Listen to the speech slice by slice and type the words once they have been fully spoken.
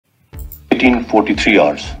18:43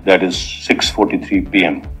 hours, that is 6:43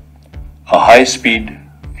 p.m., a high-speed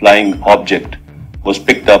flying object was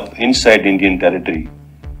picked up inside Indian territory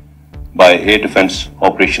by Air Defence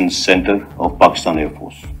Operations Center of Pakistan Air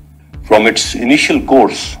Force. From its initial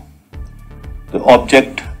course, the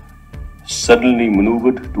object suddenly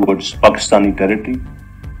maneuvered towards Pakistani territory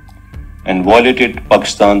and violated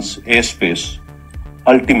Pakistan's airspace,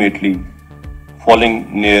 ultimately falling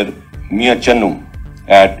near Mia Channu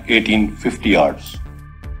at 18:50 hours.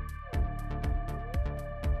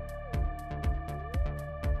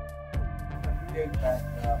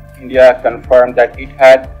 India confirmed that it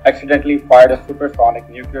had accidentally fired a supersonic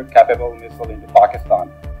nuclear-capable missile into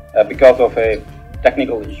Pakistan because of a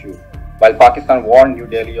technical issue, while Pakistan warned New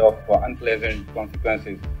Delhi of unpleasant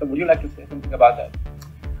consequences. So would you like to say something about that?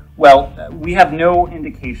 Well, we have no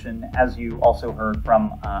indication, as you also heard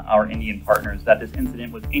from our Indian partners, that this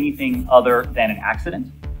incident was anything other than an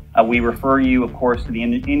accident. We refer you, of course, to the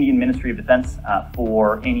Indian Ministry of Defense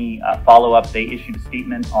for any follow-up. They issued a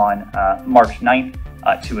statement on March 9th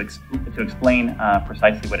to explain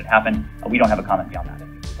precisely what had happened. We don't have a comment beyond that.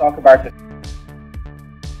 Let's talk about the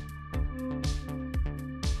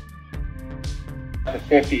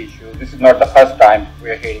safety issue. This is not the first time we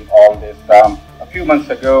are hearing all this. A few months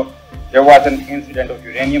ago, there was an incident of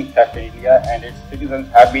uranium theft in India, and its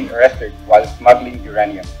citizens have been arrested while smuggling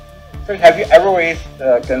uranium. So have you ever raised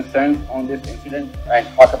concerns on this incident and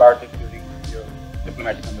talk about it during your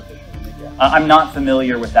diplomatic conversation in India? I'm not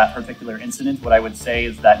familiar with that particular incident. What I would say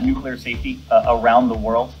is that nuclear safety around the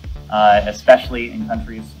world, especially in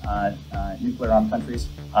countries, nuclear-armed countries,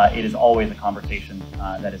 it is always a conversation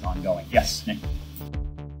that is ongoing. Yes, Nick?